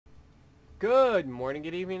Good morning,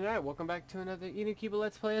 good evening, night. Welcome back to another Inukiba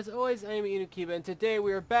Let's Play. As always, I am Inukiba, and today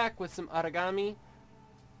we are back with some Aragami.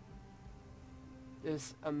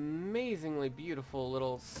 This amazingly beautiful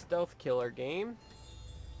little stealth killer game.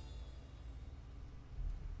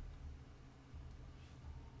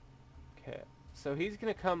 Okay, so he's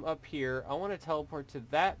gonna come up here. I want to teleport to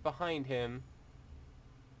that behind him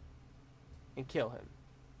and kill him.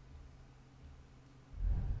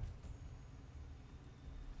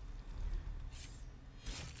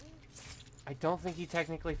 I don't think he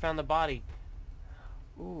technically found the body.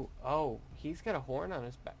 Ooh, oh, he's got a horn on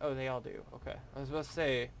his back. Oh, they all do. Okay. I was about to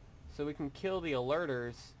say, so we can kill the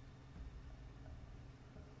alerters.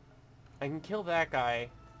 I can kill that guy.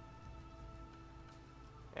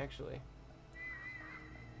 Actually.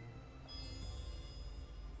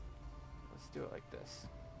 Let's do it like this.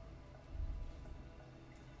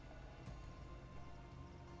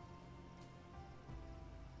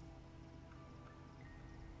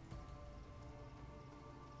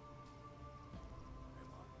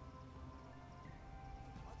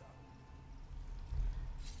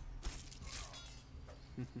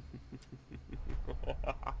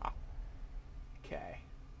 Okay.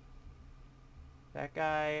 That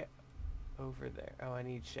guy over there. Oh, I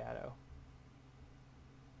need shadow.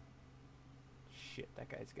 Shit, that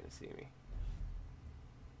guy's gonna see me.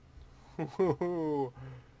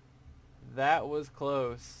 That was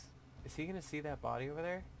close. Is he gonna see that body over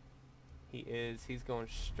there? He is. He's going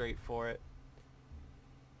straight for it.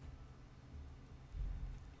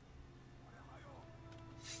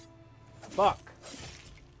 Fuck.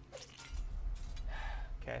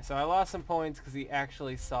 Okay, so I lost some points because he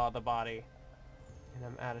actually saw the body. And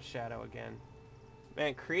I'm out of shadow again.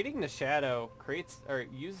 Man, creating the shadow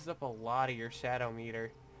uses up a lot of your shadow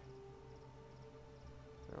meter.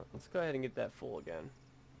 Well, let's go ahead and get that full again.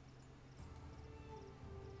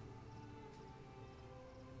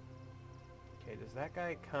 Okay, does that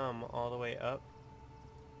guy come all the way up?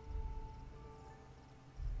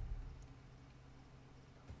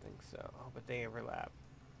 I think so. Oh, but they overlap.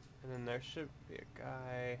 And then there should be a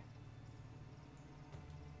guy.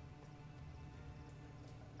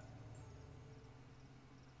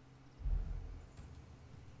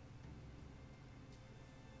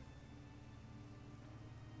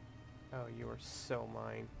 Oh, you are so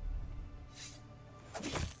mine.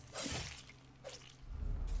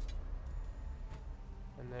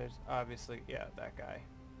 And there's obviously, yeah, that guy.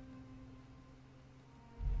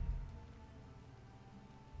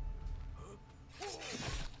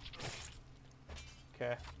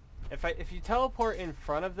 Okay. If you teleport in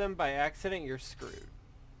front of them by accident, you're screwed.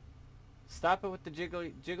 Stop it with the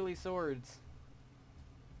jiggly swords.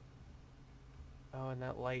 Oh, and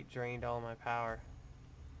that light drained all my power.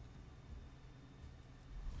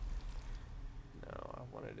 No, I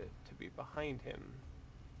wanted it to be behind him,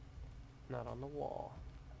 not on the wall.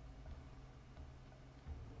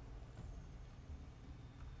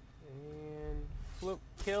 And flip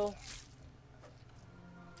kill.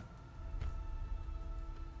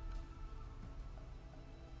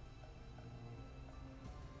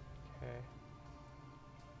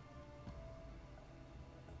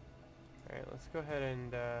 Alright, let's go ahead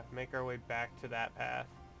and make our way back to that path.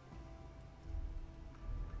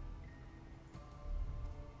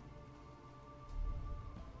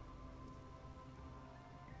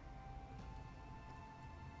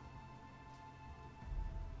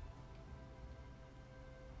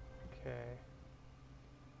 Okay.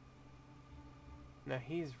 Now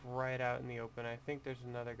he's right out in the open. I think there's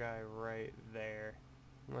another guy right there.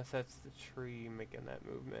 Unless that's the tree making that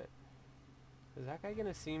movement. Is that guy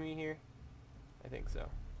gonna see me here? I think so.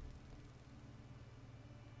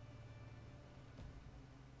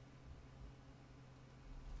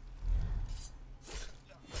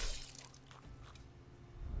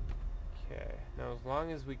 Okay, now as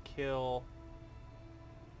long as we kill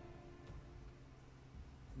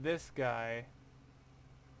this guy.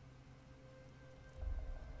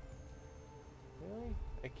 Really?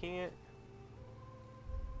 I can't.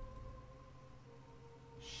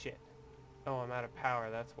 Shit. Oh, I'm out of power,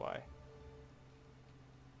 that's why.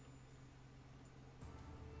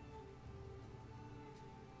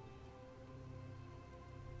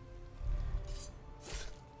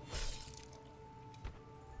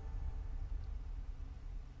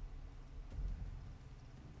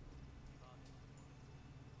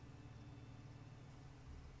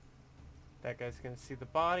 That guy's gonna see the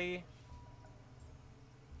body.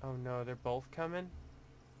 Oh no, they're both coming?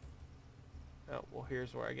 Oh, well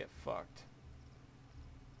here's where I get fucked.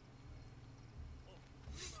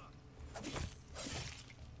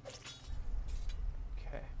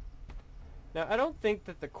 Okay. Now, I don't think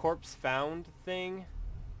that the corpse found thing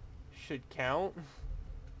should count.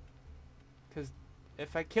 Because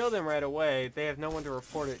if I kill them right away, they have no one to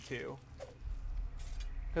report it to.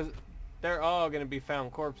 Because they're all going to be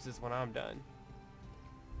found corpses when I'm done.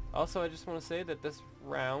 Also, I just want to say that this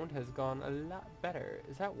round has gone a lot better.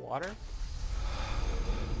 Is that water?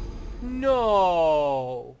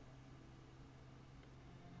 No!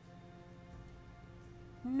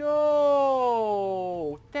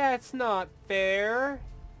 No! That's not fair!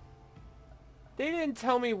 They didn't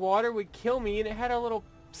tell me water would kill me, and it had a little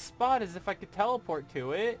spot as if I could teleport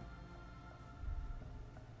to it.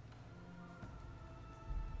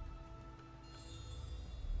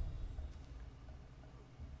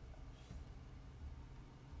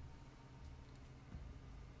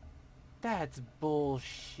 That's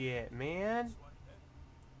bullshit, man.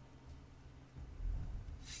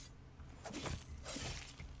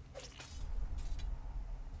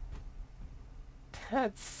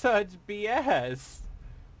 That's such BS.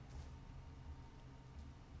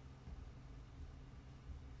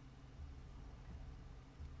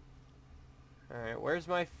 Alright, where's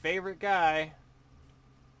my favorite guy?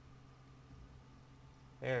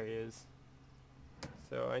 There he is.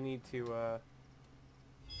 So I need to,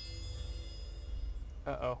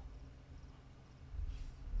 uh-oh.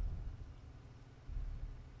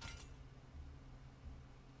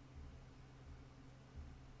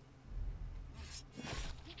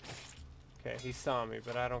 Okay, he saw me,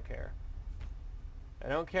 but I don't care. I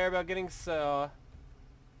don't care about getting saw.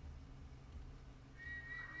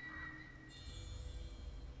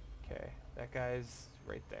 Okay, that guy's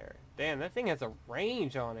right there. Damn, that thing has a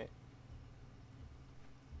range on it.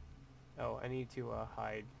 Oh, I need to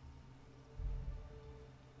hide.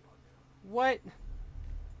 What?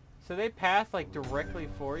 So they path like directly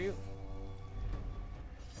for you?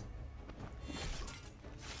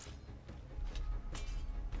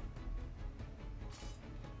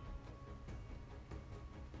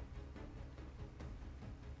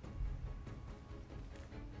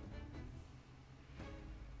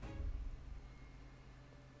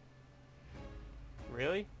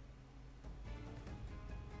 Really?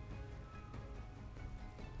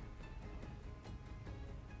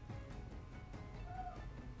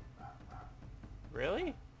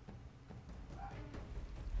 Really?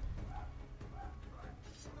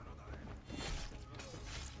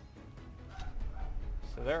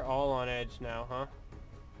 So they're all on edge now, huh?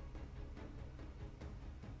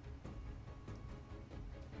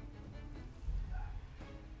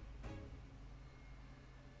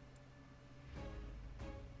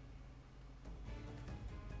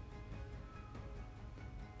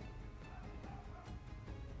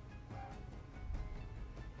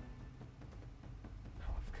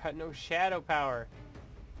 Got no shadow power.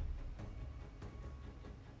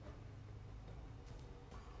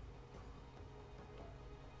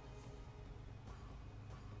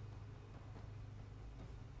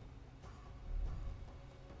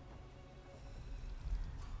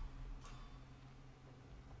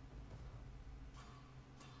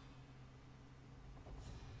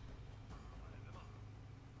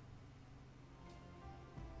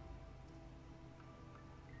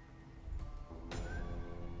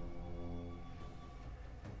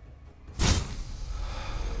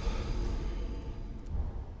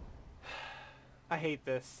 I hate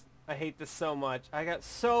this. I hate this so much. I got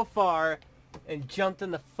so far and jumped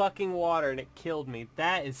in the fucking water and it killed me.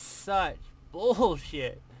 That is such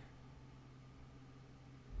bullshit.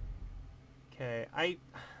 Okay, I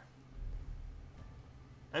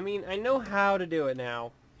mean, I know how to do it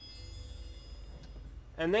now.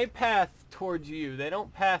 And they path towards you. They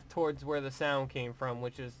don't path towards where the sound came from,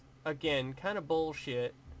 which is, again, kind of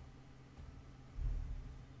bullshit.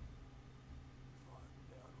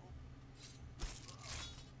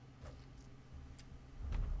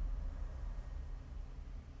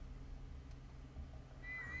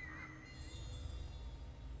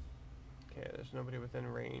 Okay, there's nobody within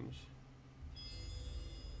range.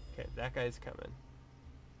 Okay, that guy's coming.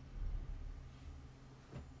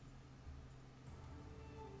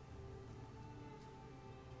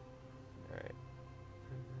 Alright.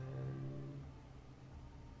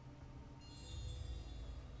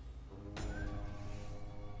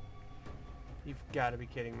 You've got to be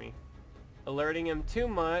kidding me. Alerting him too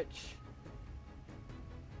much.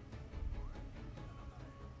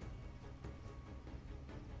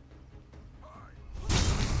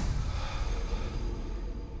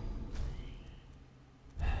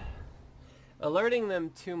 Alerting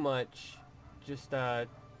them too much just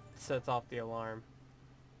sets off the alarm.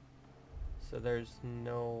 So there's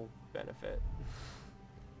no benefit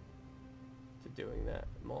to doing that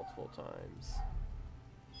multiple times.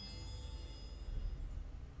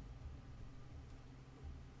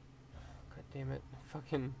 God damn it.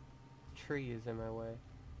 Fucking tree is in my way.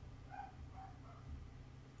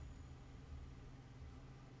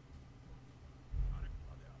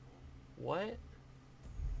 What?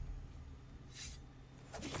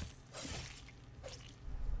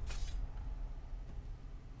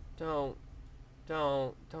 Don't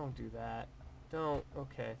do that. Don't.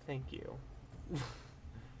 Okay, thank you.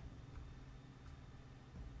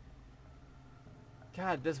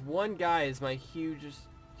 God, this one guy is my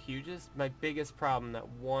my biggest problem, that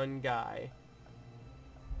one guy.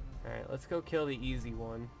 Alright, let's go kill the easy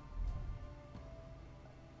one.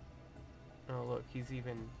 Oh look, he's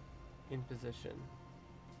even in position.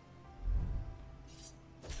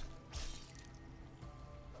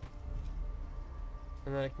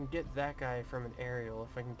 And then I can get that guy from an aerial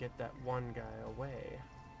if I can get that one guy away.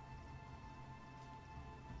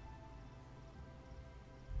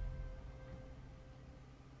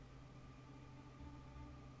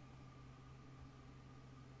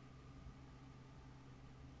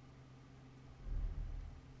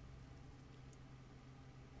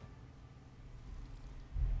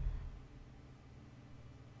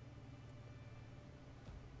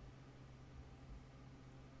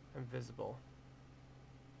 I'm visible.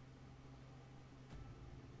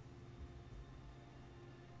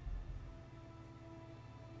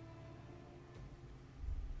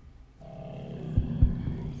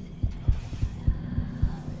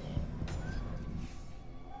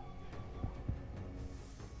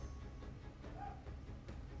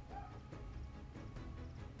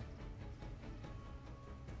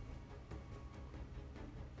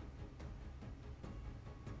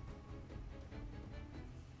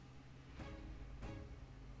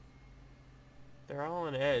 They're all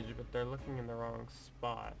on edge, but they're looking in the wrong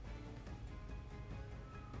spot.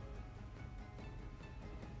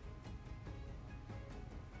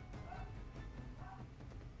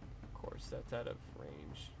 Of course, that's out of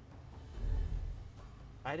range.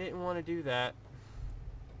 I didn't want to do that.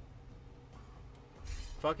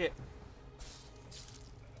 Fuck it.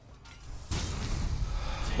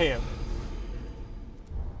 Damn.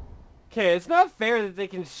 Okay, it's not fair that they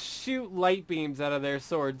can shoot light beams out of their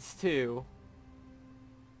swords, too.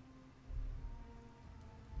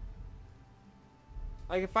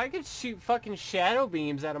 Like, if I could shoot fucking shadow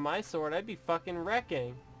beams out of my sword, I'd be fucking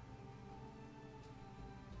wrecking.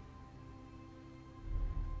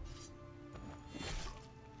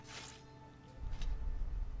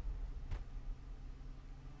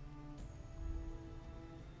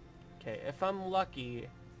 Okay, if I'm lucky,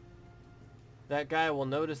 that guy will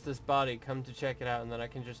notice this body, come to check it out, and then I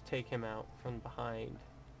can just take him out from behind.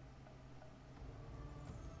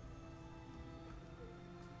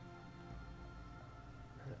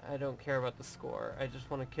 I don't care about the score. I just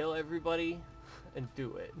want to kill everybody and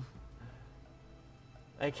do it.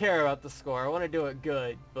 I care about the score. I want to do it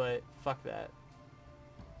good, but fuck that.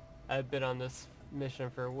 I've been on this mission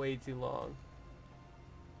for way too long.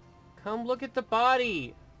 Come look at the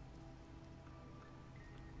body!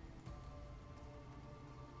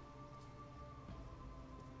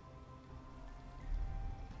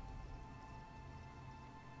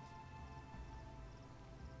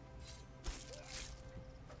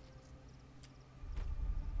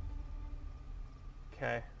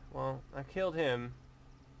 Okay, well, I killed him.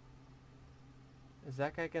 Is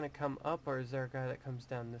that guy gonna come up, or is there a guy that comes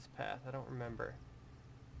down this path? I don't remember.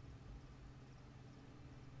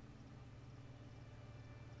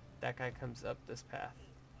 That guy comes up this path.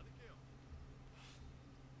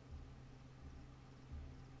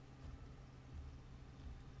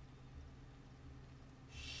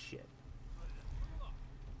 Shit.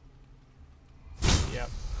 Yep.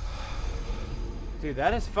 Dude,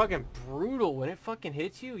 that is fucking brutal. When it fucking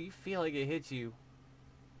hits you, you feel like it hits you.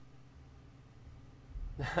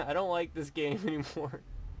 I don't like this game anymore.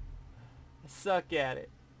 I suck at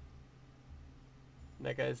it.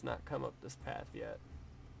 That guy's not come up this path yet.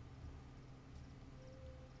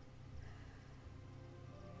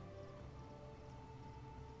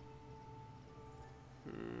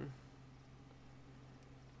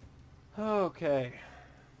 Okay.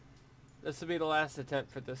 This will be the last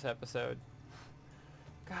attempt for this episode.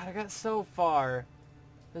 God, I got so far.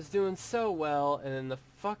 I was doing so well, and then the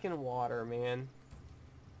fucking water, man.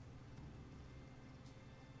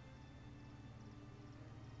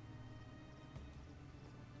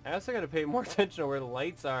 I also gotta pay more attention to where the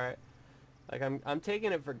lights are. Like, I'm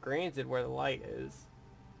taking it for granted where the light is.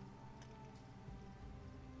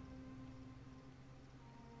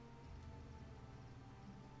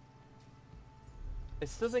 I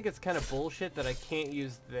still think it's kind of bullshit that I can't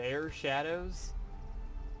use their shadows.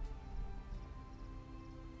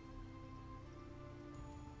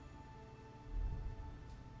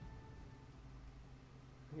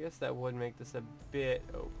 I guess that would make this a bit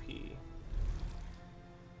OP.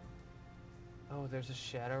 Oh, there's a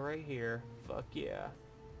shadow right here. Fuck yeah.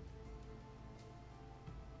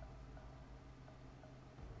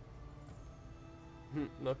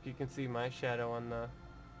 Look, you can see my shadow on the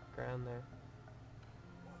ground there.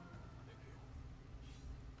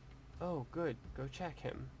 Oh, good. Go check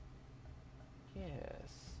him.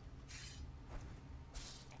 Yes.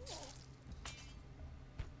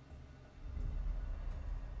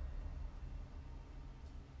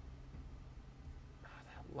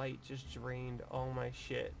 That light just drained all my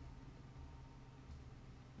shit.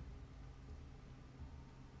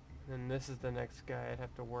 And this is the next guy I'd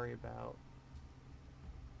have to worry about.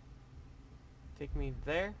 Take me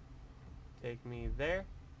there. Take me there.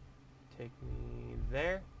 Take me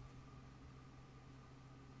there.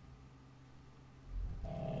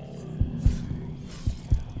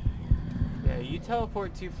 Yeah, you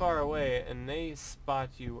teleport too far away and they spot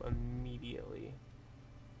you immediately.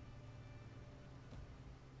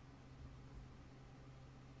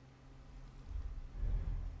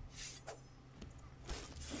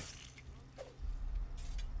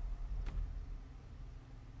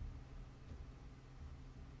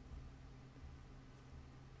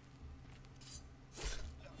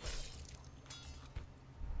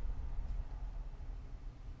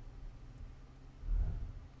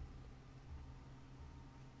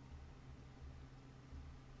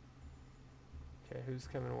 Okay, who's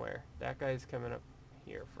coming where? That guy's coming up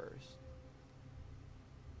here first.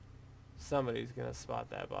 Somebody's gonna spot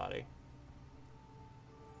that body.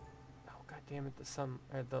 Oh, god damn it, the sun,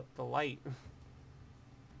 or the light.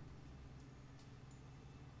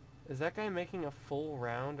 Is that guy making a full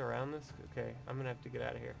round around this? Okay, I'm gonna have to get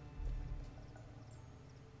out of here.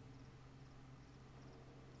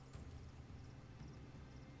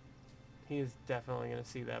 He is definitely gonna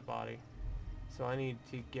see that body. So I need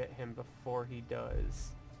to get him before he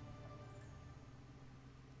does.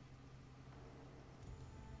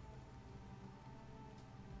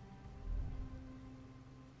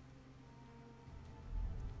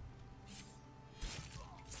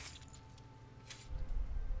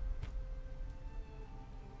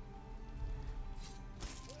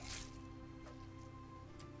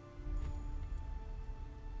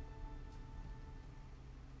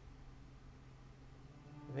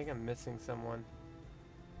 I think I'm missing someone.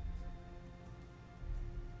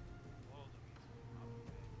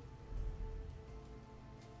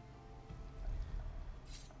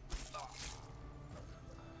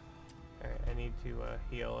 Alright, I need to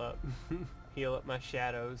heal up. Heal up my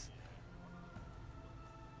shadows.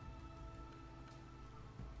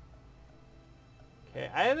 Okay,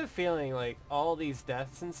 I have a feeling like all these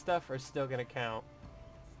deaths and stuff are still gonna count.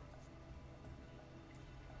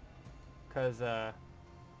 'Cause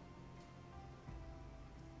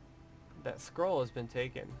that scroll has been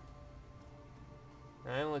taken.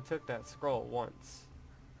 And I only took that scroll once.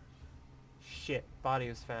 Shit, body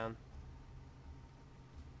was found.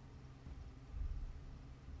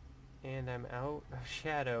 And I'm out of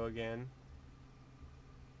shadow again.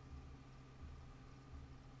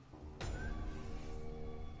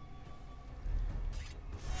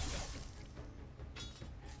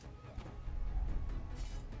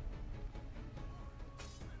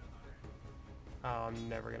 Oh, I'm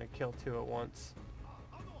never gonna kill two at once.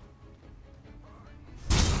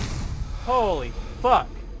 Holy fuck!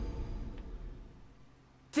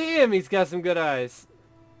 Damn, he's got some good eyes.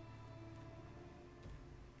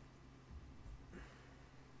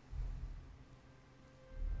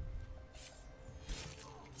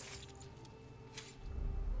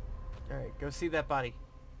 Alright, go see that body.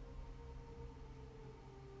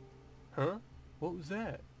 Huh? What was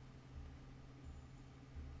that?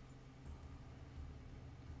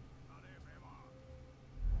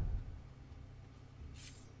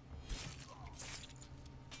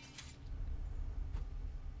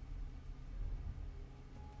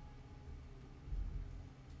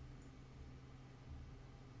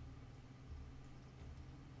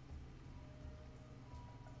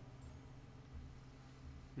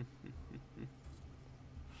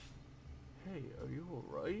 Hey, are you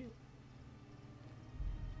alright?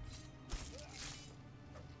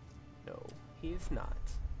 No, he is not.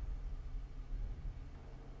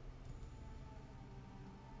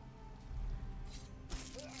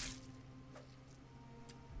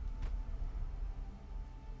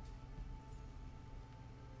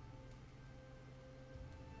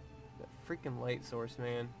 That freaking light source,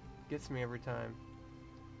 man, gets me every time.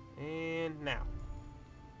 And now.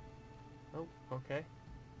 Oh, okay.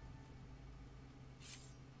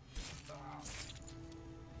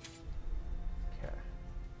 Okay.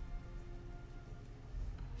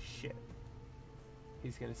 Shit.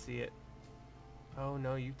 He's gonna see it. Oh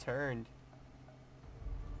no, you turned.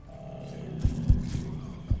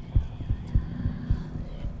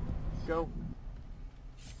 Go.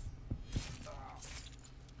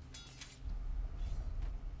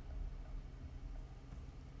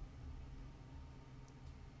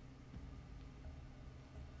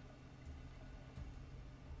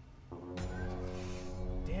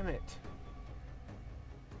 Damn it.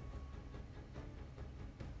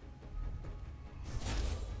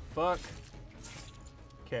 Fuck.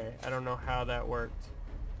 Okay, I don't know how that worked.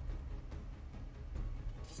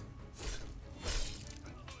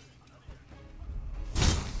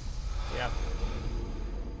 Yep.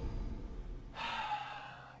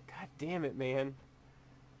 God damn it, man.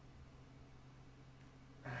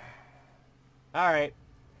 Alright.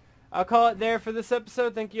 I'll call it there for this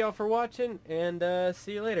episode. Thank you all for watching, and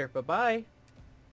see you later. Bye-bye.